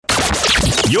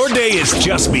Your day has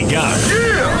just begun.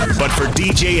 Yeah! But for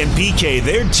DJ and PK,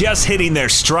 they're just hitting their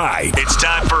stride. It's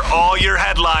time for all your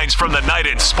headlines from the night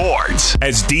in sports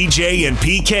as DJ and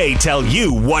PK tell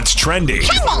you what's trending.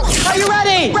 Are you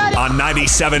ready? On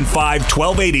 97.5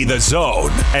 1280 The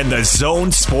Zone and the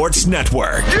Zone Sports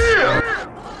Network. Yeah!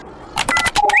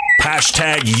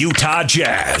 Hashtag Utah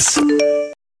Jazz.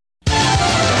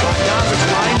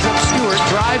 Lines up Stewart,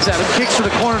 drives at him, kicks to the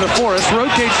corner to Forrest,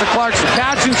 rotates to Clarkson.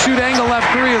 Catch and shoot angle left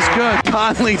three is good.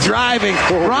 Conley driving,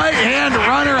 right hand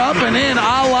runner up and in,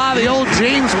 a la the old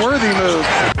James Worthy move.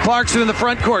 Clarkson in the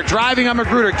front court, driving on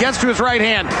Magruder, gets to his right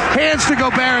hand, hands to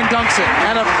Gobert and dunks it.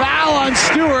 And a foul on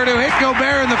Stewart who hit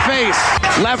Gobert in the face.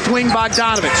 Left wing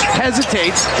Bogdanovich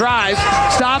hesitates, drives,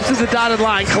 stops at the dotted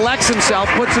line, collects himself,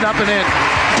 puts it up and in.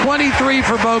 23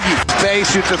 for Bogey. Bay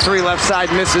shoots a three left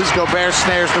side, misses. Gobert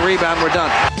snares the rebound. We're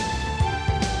done.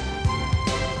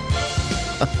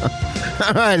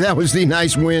 All right, that was the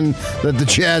nice win that the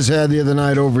Jazz had the other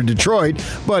night over Detroit.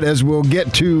 But as we'll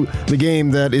get to the game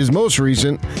that is most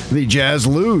recent, the Jazz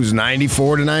lose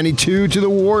 94-92 to the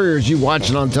Warriors. You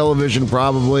watched it on television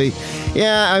probably.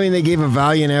 Yeah, I mean, they gave a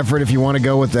valiant effort if you want to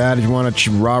go with that. If you want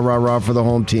to rah for the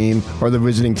home team, or the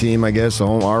visiting team, I guess,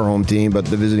 our home team, but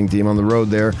the visiting team on the road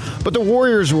there. But the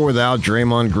Warriors were without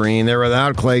Draymond Green. They're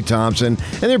without Klay Thompson.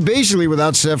 And they're basically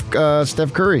without Steph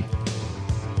Curry.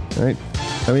 Right?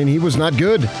 I mean, he was not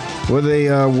good. He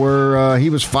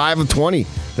was 5 of 20.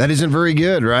 That isn't very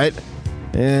good, right?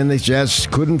 And they just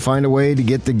couldn't find a way to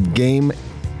get the game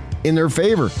in their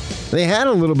favor. They had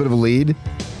a little bit of a lead.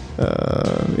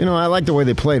 I like the way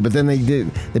they played, but then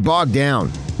they bogged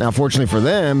down. Now, fortunately for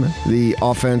them, the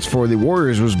offense for the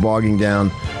Warriors was bogging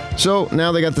down. So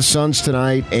now they got the Suns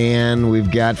tonight, and we've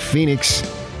got Phoenix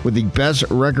with the best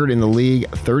record in the league,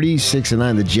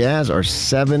 36-9. The Jazz are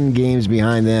 7 games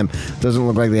behind them. Doesn't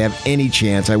look like they have any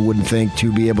chance, I wouldn't think,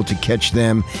 to be able to catch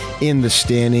them in the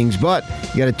standings. But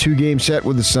you got a 2-game set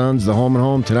with the Suns, the home and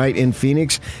home tonight in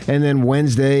Phoenix, and then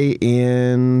Wednesday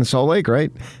in Salt Lake,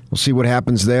 right? We'll see what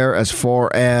happens there as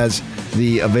far as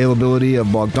the availability of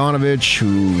Bogdanovich,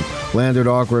 who landed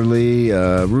awkwardly.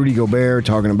 Rudy Gobert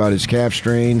talking about his calf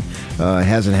strain.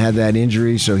 Hasn't had that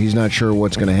injury, so he's not sure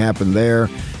what's going to happen there.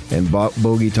 And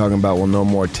Bogey talking about we'll know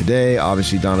more today.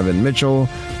 Obviously, Donovan Mitchell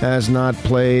has not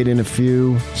played in a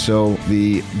few. So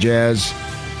the Jazz,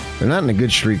 they're not in a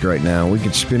good streak right now. We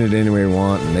can spin it any way we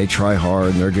want, and they try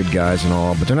hard, and they're good guys and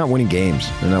all, but they're not winning games.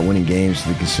 They're not winning games to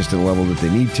the consistent level that they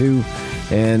need to.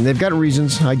 And they've got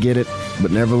reasons, I get it,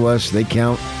 but nevertheless, they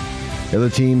count. Other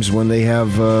teams, when they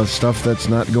have stuff that's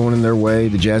not going in their way,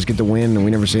 the Jazz get the win, and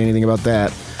we never say anything about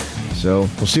that. So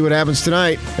we'll see what happens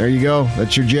tonight. There you go.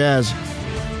 That's your Jazz.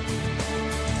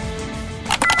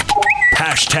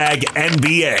 Hashtag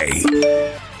NBA.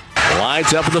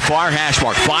 Lines up at the far hash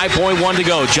mark. 5.1 to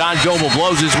go. John Goble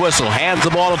blows his whistle. Hands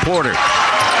the ball to Porter.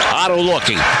 Otto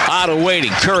looking. Otto waiting.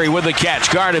 Curry with the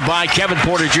catch. Guarded by Kevin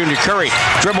Porter Jr. Curry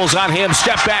dribbles on him.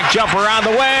 Step back jumper on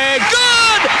the way.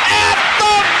 Good at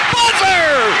the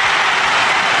buzzer.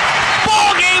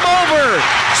 Ball game over.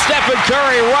 Stephen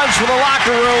Curry runs for the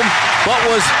locker room, but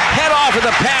was head off in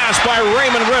the pass by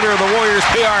Raymond Ritter, the Warriors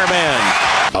PR man.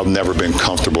 I've never been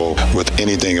comfortable with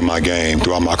anything in my game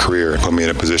throughout my career. It put me in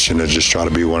a position to just try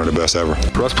to be one of the best ever.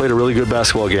 Russ played a really good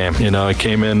basketball game. He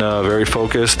came in very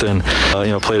focused and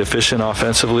played efficient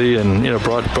offensively and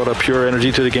brought a pure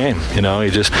energy to the game. He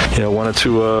just wanted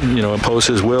to impose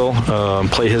his will,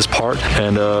 play his part,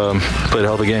 and played a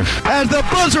hell of a game. As the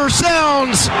buzzer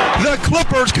sounds, the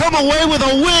Clippers come away with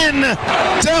a win,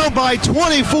 down by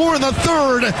 24 in the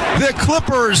third. The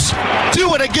Clippers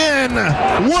do it again.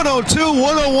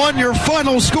 102-101 your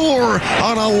final score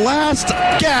on a last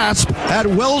gasp at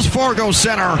Wells Fargo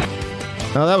Center.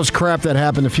 Now, that was crap that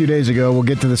happened a few days ago. We'll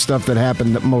get to the stuff that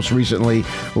happened most recently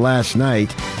last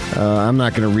night. I'm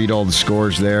not going to read all the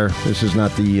scores there. This is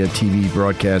not the TV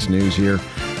broadcast news here.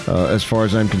 As far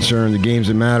as I'm concerned, the games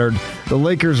that mattered. The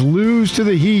Lakers lose to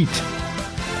the Heat.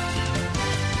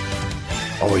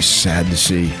 Always sad to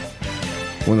see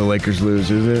when the Lakers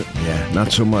lose, is it? Yeah,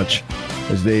 not so much,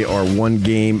 as they are 1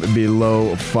 game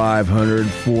below 500,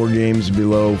 4 games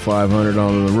below 500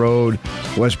 on the road.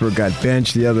 Westbrook got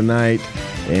benched the other night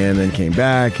and then came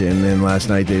back, and then last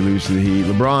night they lose to the Heat.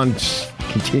 LeBron's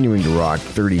continuing to rock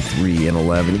 33 and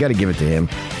 11. You got to give it to him.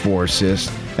 4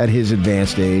 assists at his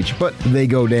advanced age, but they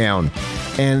go down.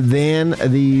 And then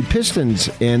the Pistons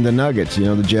and the Nuggets.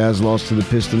 The Jazz lost to the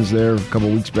Pistons there a couple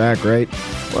weeks back, right?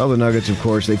 Well, the Nuggets, of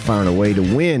course, they found a way to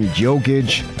win.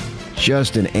 Jokic,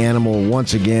 just an animal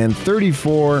once again.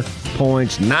 34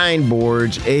 points, 9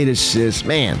 boards, 8 assists.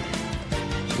 Man,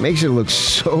 makes it look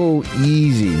so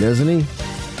easy, doesn't he?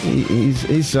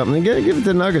 he's something. You gotta give it to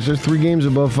the Nuggets. They're 3 games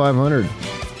above 500,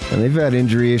 and they've had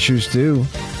injury issues too,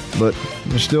 but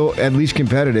they're still at least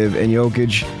competitive. And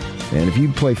Jokic, and if you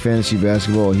play fantasy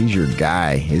basketball, he's your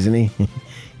guy, isn't he?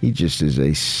 He just is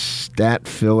a stat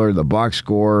filler, the box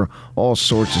scorer, all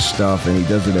sorts of stuff, and he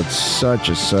does it at such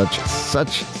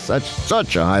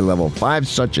a high level. 5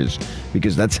 suches,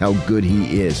 because that's how good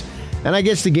he is. And I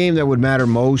guess the game that would matter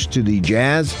most to the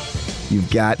Jazz,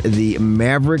 you've got the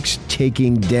Mavericks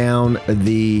taking down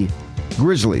the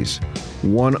Grizzlies,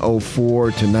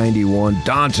 104-91.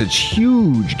 Doncic's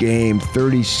huge game,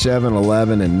 37,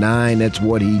 11, and 9. That's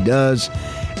what he does.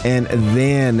 And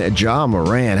then Ja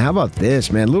Morant. How about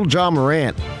this, man? Little Ja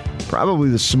Morant,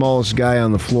 probably the smallest guy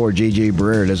on the floor. J.J.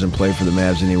 Barea doesn't play for the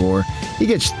Mavs anymore. He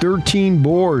gets 13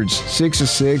 boards, 6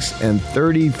 assists, and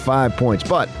 35 points.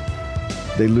 But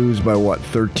they lose by,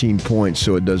 13 points,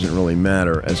 so it doesn't really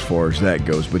matter as far as that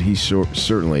goes. But he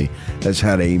certainly has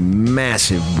had a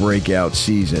massive breakout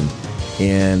season,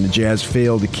 and the Jazz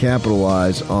failed to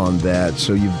capitalize on that.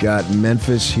 So you've got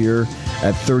Memphis here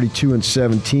at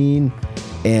 32-17,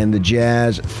 and the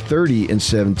Jazz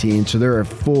 30-17, so they're a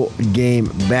full game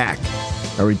back.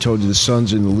 I already told you the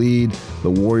Suns in the lead, the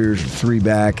Warriors are 3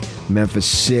 back, Memphis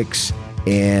 6,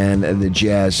 and the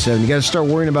Jazz 7. You got to start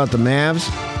worrying about the Mavs.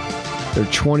 They're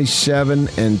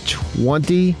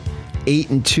 27-20,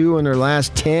 8-2 in their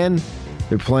last 10.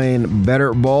 They're playing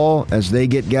better ball as they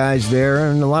get guys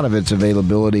there, and a lot of it's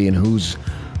availability and who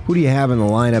do you have in the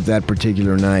lineup that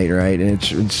particular night, right? And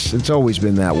it's always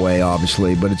been that way,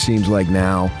 obviously, but it seems like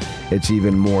now it's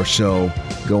even more so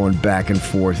going back and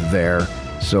forth there.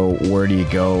 So where do you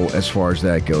go as far as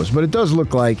that goes? But it does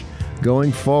look like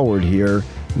going forward here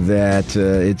that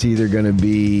it's either going to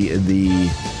be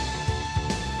the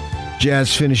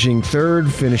Jazz finishing 3rd,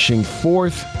 finishing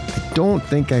 4th. I don't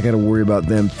think I got to worry about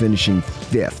them finishing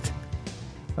 5th.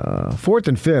 4th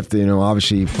and 5th,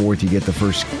 obviously 4th you get the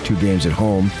first 2 games at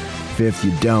home. 5th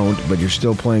you don't, but you're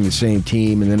still playing the same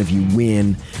team. And then if you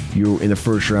win, you're in the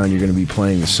first round, you're going to be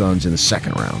playing the Suns in the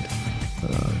second round.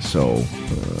 So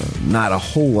not a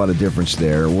whole lot of difference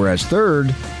there. Whereas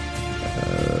 3rd,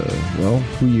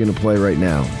 who are you going to play right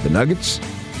now? The Nuggets?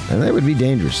 And that would be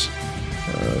dangerous.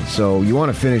 So you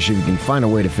want to finish, if you can find a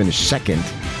way to finish 2nd,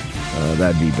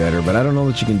 that'd be better. But I don't know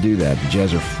that you can do that. The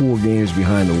Jazz are 4 games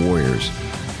behind the Warriors.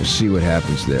 We'll see what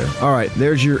happens there. All right,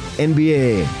 there's your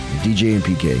NBA, DJ and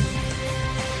PK.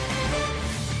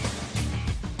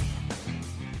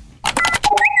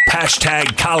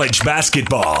 Hashtag college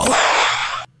basketball.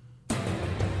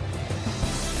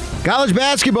 College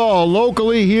basketball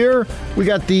locally here. We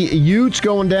got the Utes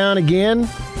going down again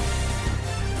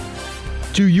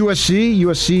to USC.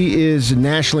 USC is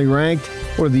nationally ranked.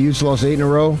 What, the Utes lost 8 in a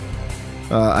row?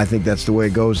 I think that's the way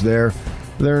it goes there.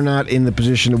 They're not in the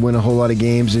position to win a whole lot of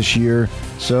games this year,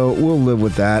 so we'll live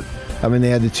with that. I mean, they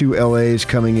had the 2 LAs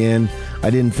coming in. I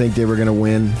didn't think they were going to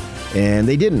win, and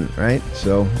they didn't, right?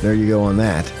 So there you go on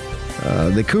that.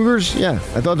 The Cougars, yeah,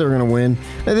 I thought they were going to win.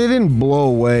 They didn't blow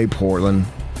away Portland,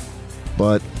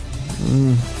 but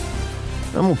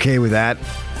I'm okay with that.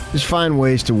 Just find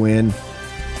ways to win.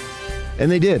 And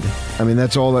they did. I mean,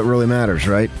 that's all that really matters,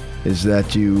 right? Is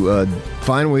that you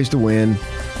find ways to win.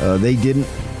 They didn't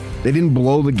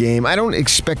blow the game. I don't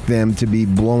expect them to be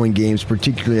blowing games,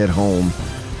 particularly at home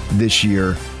this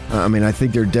year. I mean, I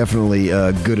think they're definitely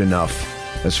good enough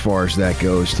as far as that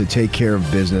goes to take care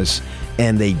of business,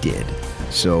 and they did.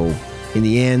 So in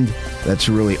the end, that's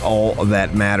really all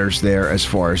that matters there as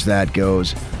far as that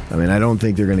goes. I mean, I don't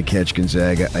think they're going to catch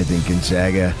Gonzaga. I think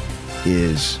Gonzaga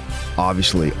is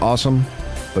obviously awesome,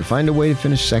 but find a way to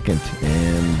finish 2nd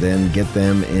and then get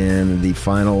them in the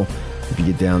final. If you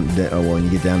get down, when you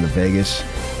get down to Vegas.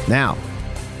 Now,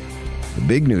 the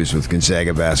big news with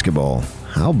Gonzaga basketball.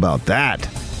 How about that?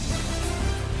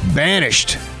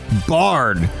 Banished,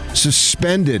 barred,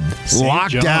 suspended,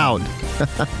 locked out.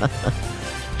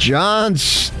 John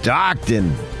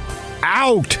Stockton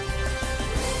out.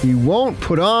 He won't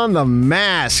put on the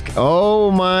mask.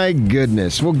 Oh my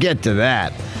goodness. We'll get to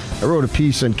that. I wrote a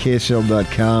piece on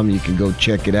KSL.com. You can go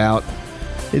check it out.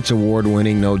 It's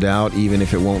award-winning, no doubt, even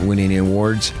if it won't win any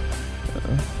awards.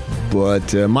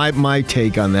 But my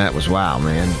take on that was, wow,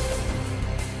 man.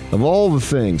 Of all the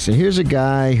things, and here's a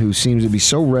guy who seems to be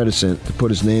so reticent to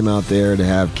put his name out there, to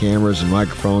have cameras and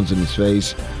microphones in his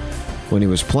face when he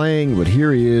was playing, but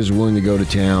here he is willing to go to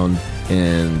town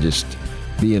and just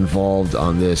be involved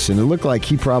on this. And it looked like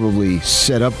he probably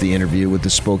set up the interview with the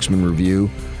Spokesman Review.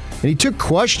 And he took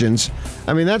questions.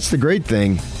 I mean, that's the great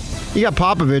thing. You got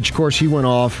Popovich, of course, he went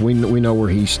off. We know where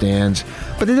he stands.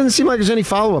 But it doesn't seem like there's any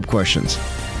follow-up questions.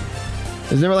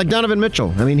 It's never like Donovan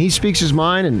Mitchell. I mean, he speaks his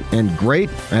mind, and great.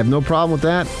 I have no problem with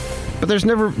that. But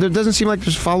there doesn't seem like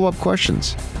there's follow-up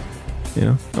questions. You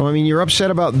know? Oh, I mean, you're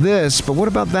upset about this, but what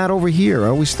about that over here? I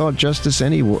always thought injustice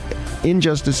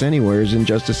anywhere is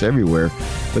injustice everywhere.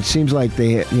 But it seems like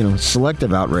they,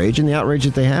 selective outrage, and the outrage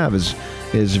that they have is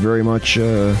very much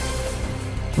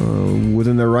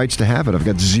within their rights to have it. I've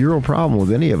got zero problem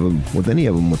with any of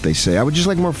them what they say. I would just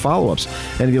like more follow-ups.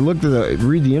 And if you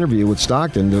read the interview with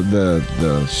Stockton,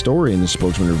 the story in the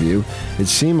spokesman review, it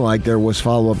seemed like there was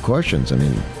follow-up questions. I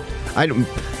mean,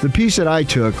 the piece that I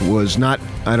took was not.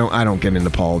 I don't get into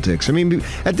politics. I mean,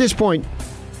 at this point,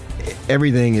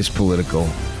 everything is political.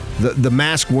 The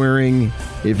mask wearing.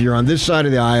 If you're on this side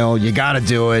of the aisle, you got to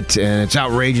do it, and it's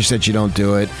outrageous that you don't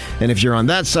do it. And if you're on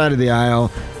that side of the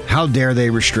aisle, how dare they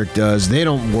restrict us? They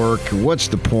don't work. What's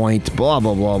the point? Blah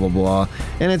blah blah blah blah.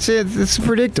 And it's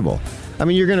predictable. I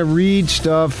mean, you're going to read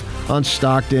stuff on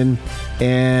Stockton,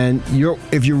 and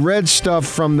if you read stuff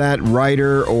from that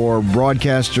writer or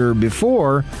broadcaster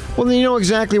before, well, then you know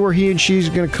exactly where he and she's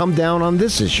going to come down on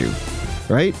this issue,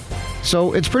 right?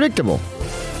 So it's predictable.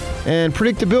 And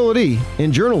predictability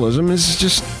in journalism is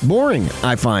just boring,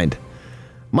 I find.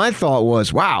 My thought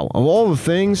was, wow, of all the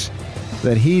things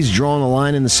that he's drawn a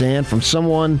line in the sand from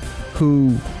someone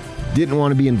who didn't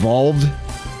want to be involved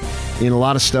in a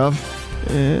lot of stuff,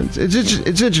 it's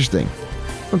interesting.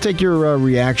 I'll take your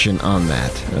reaction on that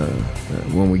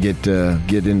when we get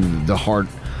into the heart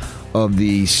of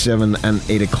the 7 and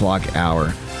 8 o'clock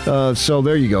hour. So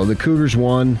there you go. The Cougars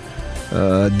won.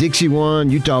 Dixie won.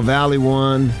 Utah Valley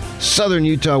won. Southern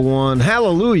Utah won.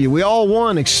 Hallelujah. We all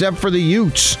won except for the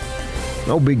Utes.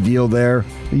 No big deal there.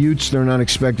 The Utes, they're not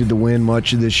expected to win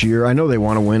much this year. I know they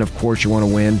want to win. Of course you want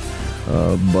to win.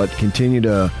 But continue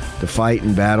to fight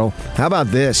and battle. How about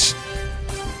this?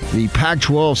 The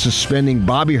Pac-12 suspending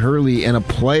Bobby Hurley and a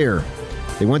player.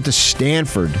 They went to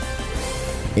Stanford.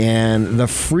 And the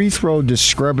free throw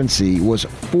discrepancy was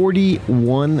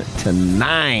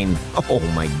 41-9. Oh,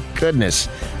 my goodness.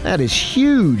 That is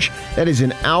huge. That is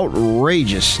an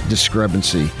outrageous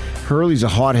discrepancy. Hurley's a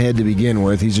hothead to begin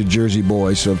with. He's a Jersey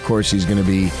boy, so of course he's going to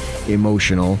be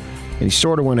emotional. And he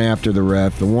sort of went after the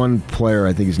ref. The one player,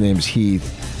 I think his name is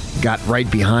Heath, got right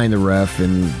behind the ref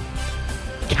and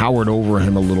cowered over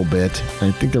him a little bit.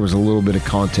 I think there was a little bit of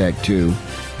contact, too.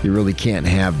 You really can't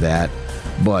have that.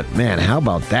 But, man, how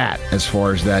about that as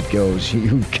far as that goes?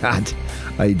 You've got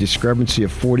a discrepancy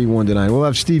of 41-9. We'll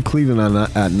have Steve Cleveland on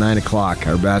at 9 o'clock,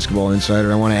 our basketball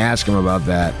insider. I want to ask him about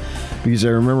that because I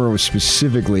remember it was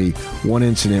specifically one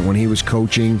incident when he was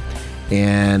coaching,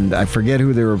 and I forget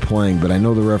who they were playing, but I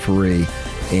know the referee,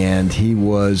 and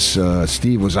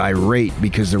Steve was irate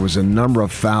because there was a number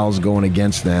of fouls going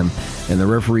against them, and the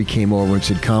referee came over and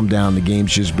said, calm down, the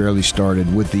game's just barely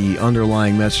started, with the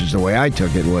underlying message, the way I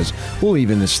took it was, we'll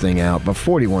even this thing out, but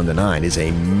 41-9 is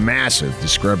a massive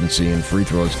discrepancy in free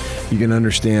throws. You can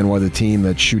understand why the team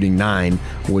that's shooting 9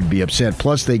 would be upset.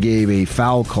 Plus, they gave a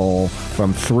foul call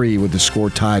from 3 with the score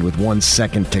tied with 1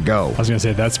 second to go. I was going to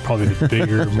say, that's probably the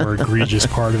bigger, more egregious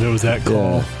part of it was that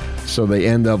call. Yeah. So they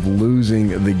end up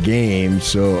losing the game,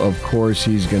 so of course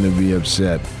he's going to be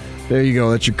upset. There you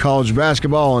go. That's your college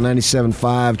basketball on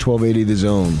 97.5, 1280 The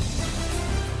Zone.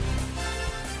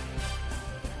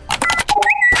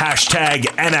 Hashtag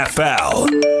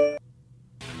NFL.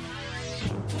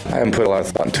 I haven't put a lot of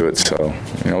thought into it, so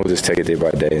we'll just take it day by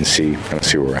day and see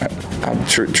where we're at.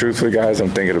 Truthfully, guys, I'm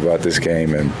thinking about this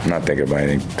game and not thinking about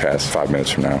anything past 5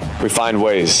 minutes from now. We find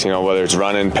ways, whether it's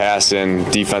running, passing,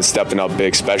 defense stepping up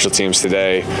big, special teams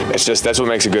today. That's what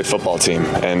makes a good football team,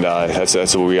 and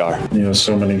that's what we are.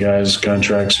 So many guys'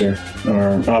 contracts are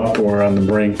up or on the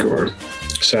brink or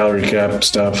salary cap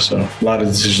stuff, so a lot of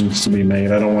decisions to be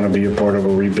made. I don't want to be a part of a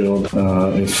rebuild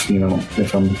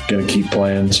if I'm going to keep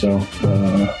playing, so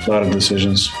a lot of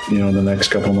decisions in the next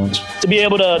couple months. To be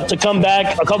able to come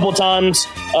back a couple of times,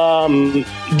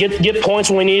 get points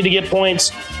when we need to get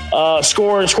points,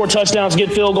 score touchdowns, get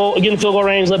in field goal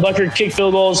range, let Bucker kick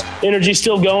field goals. Energy's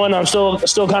still going. I'm still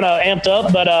kind of amped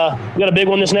up, but we got a big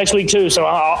one this next week too, so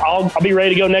I'll be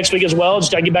ready to go next week as well.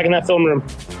 Just got to get back in that film room.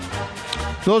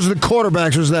 Those are the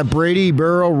quarterbacks. Was that Brady,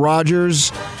 Burrow,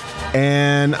 Rodgers,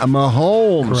 and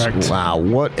Mahomes? Correct. Wow,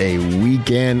 what a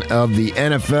weekend of the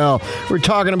NFL. We were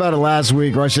talking about it last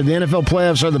week where I said the NFL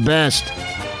playoffs are the best.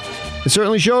 It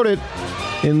certainly showed it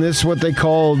in this, what they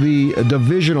call the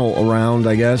divisional round,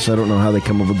 I guess. I don't know how they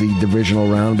come up with the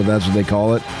divisional round, but that's what they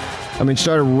call it. I mean,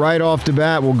 started right off the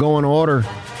bat. We'll go in order.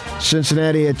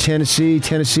 Cincinnati at Tennessee.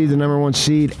 Tennessee, the number 1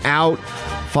 seed, out.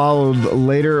 followed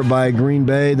later by Green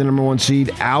Bay, the number 1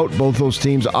 seed, out. Both those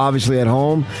teams obviously at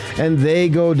home. And they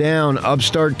go down.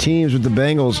 Upstart teams with the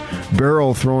Bengals.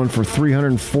 Burrow throwing for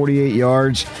 348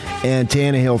 yards and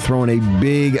Tannehill throwing a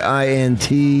big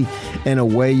INT. And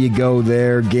away you go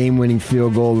there. Game-winning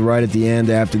field goal right at the end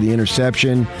after the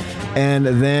interception. And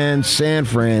then San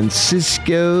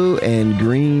Francisco and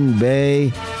Green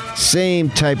Bay. Same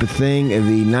type of thing.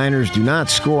 The Niners do not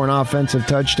score an offensive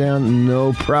touchdown.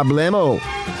 No problemo.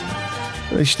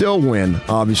 They still win,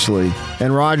 obviously.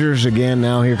 And Rodgers, again,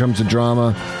 now here comes the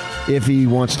drama. If he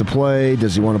wants to play,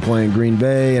 does he want to play in Green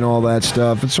Bay and all that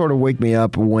stuff? It sort of wake me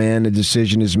up when a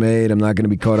decision is made. I'm not going to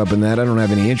be caught up in that. I don't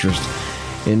have any interest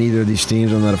in either of these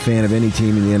teams. I'm not a fan of any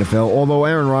team in the NFL, although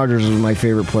Aaron Rodgers was my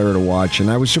favorite player to watch. And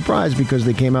I was surprised because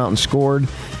they came out and scored,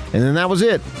 and then that was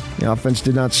it. The offense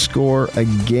did not score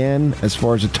again as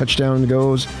far as a touchdown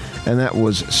goes, and that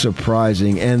was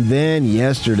surprising. And then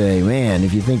yesterday, man,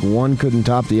 if you think one couldn't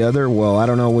top the other, well, I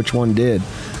don't know which one did.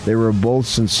 They were both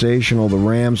sensational. The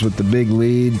Rams with the big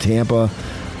lead. Tampa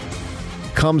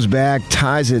comes back,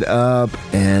 ties it up,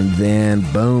 and then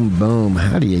boom, boom.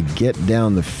 How do you get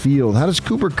down the field? How does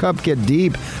Cooper Kupp get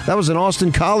deep? That was an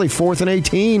Austin Collie, 4th and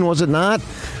 18, was it not?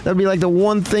 That'd be like the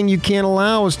one thing you can't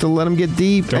allow is to let him get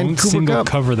deep. Don't and Cooper single Kupp,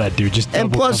 cover that dude. Just and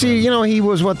plus, he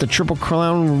was the Triple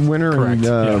Crown winner. Correct.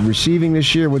 And receiving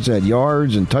this year. What's that?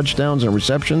 Yards and touchdowns and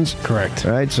receptions. Correct.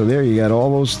 Right. So there you got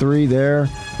all those 3 there.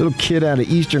 Little kid out of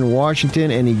Eastern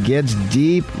Washington, and he gets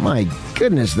deep. My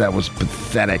goodness, that was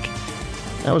pathetic.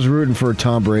 I was rooting for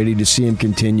Tom Brady to see him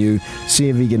continue, see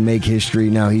if he can make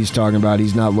history. Now he's talking about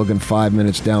he's not looking 5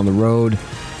 minutes down the road.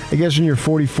 I guess when you're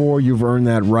 44, you've earned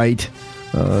that right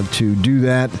to do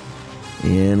that,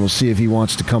 and we'll see if he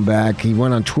wants to come back. He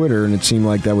went on Twitter, and it seemed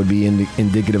like that would be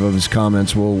indicative of his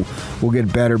comments. We'll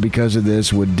get better because of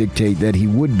this, would dictate that he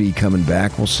would be coming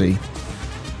back. We'll see.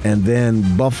 And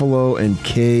then Buffalo and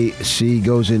KC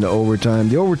goes into overtime.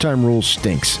 The overtime rule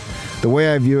stinks. The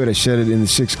way I view it, I said it in the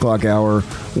 6 o'clock hour,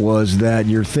 was that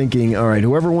you're thinking, all right,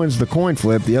 whoever wins the coin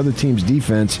flip, the other team's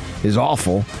defense is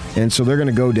awful, and so they're going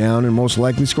to go down and most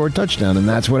likely score a touchdown, and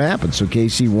that's what happened. So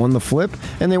KC won the flip,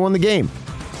 and they won the game.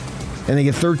 And they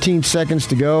get 13 seconds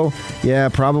to go. Yeah,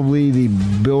 probably the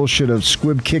Bills should have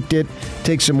squib kicked it,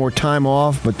 take some more time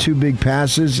off, but 2 big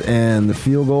passes, and the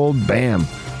field goal, bam,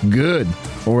 good.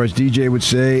 Or as DJ would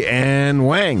say, and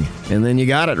wang. And then you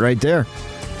got it right there.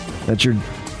 That's your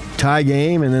tie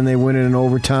game, and then they win it in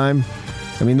overtime.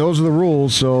 I mean, those are the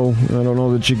rules, so I don't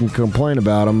know that you can complain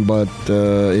about them, but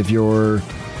if you're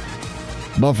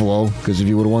Buffalo, because if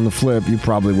you would have won the flip, you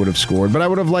probably would have scored. But I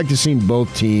would have liked to seen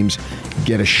both teams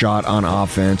get a shot on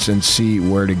offense and see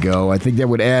where to go. I think that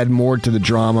would add more to the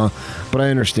drama, but I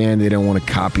understand they don't want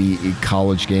to copy a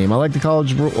college game. I like the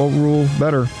college rule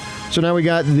better. So now we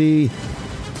got the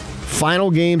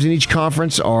final games in each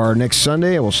conference are next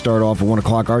Sunday. We'll start off at 1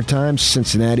 o'clock our time,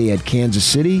 Cincinnati at Kansas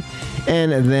City.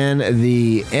 And then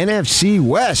the NFC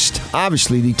West,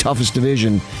 obviously the toughest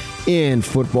division in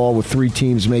football with 3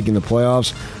 teams making the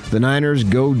playoffs. The Niners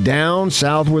go down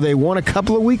south where they won a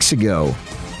couple of weeks ago.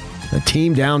 A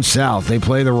team down south, they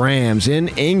play the Rams in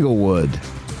Inglewood,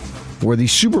 where the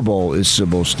Super Bowl is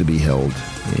supposed to be held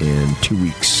in 2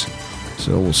 weeks.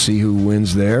 So we'll see who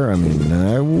wins there. I mean,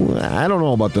 I don't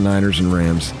know about the Niners and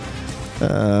Rams.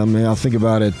 I'll think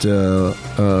about it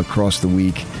across the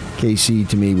week. KC,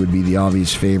 to me, would be the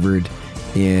obvious favorite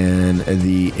in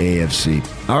the AFC.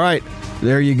 All right,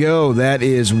 there you go. That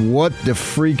is What the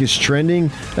Freak is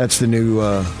Trending. That's the new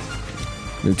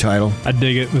title. I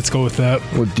dig it. Let's go with that.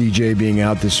 With DJ being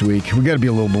out this week. We got to be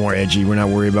a little more edgy. We're not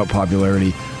worried about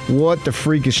popularity. What the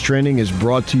Freak is Trending is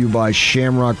brought to you by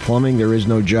Shamrock Plumbing. There is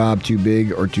no job too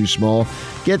big or too small.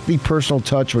 Get the personal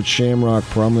touch with Shamrock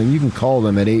Plumbing. You can call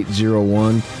them at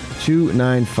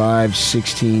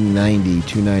 801-295-1690.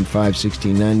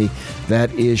 295-1690.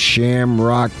 That is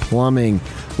Shamrock Plumbing.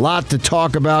 Lot to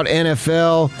talk about.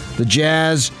 NFL, the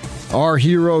Jazz, our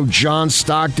hero John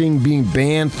Stockton being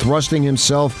banned, thrusting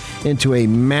himself into a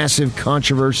massive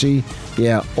controversy.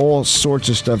 Yeah, all sorts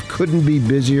of stuff. Couldn't be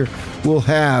busier. We'll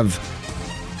have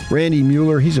Randy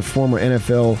Mueller. He's a former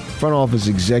NFL front office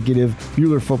executive.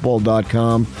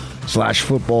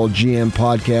 MuellerFootball.com/football GM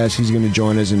podcast. He's going to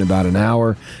join us in about an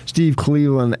hour. Steve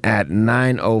Cleveland at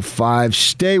 9:05.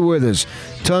 Stay with us.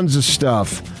 Tons of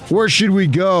stuff. Where should we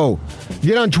go?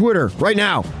 Get on Twitter right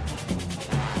now.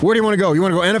 Where do you want to go? You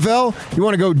want to go NFL? You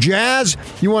want to go Jazz?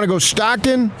 You want to go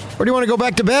Stockton? Or do you want to go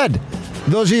back to bed?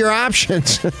 Those are your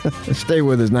options. Stay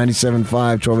with us.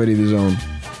 97.5, 1280 The Zone.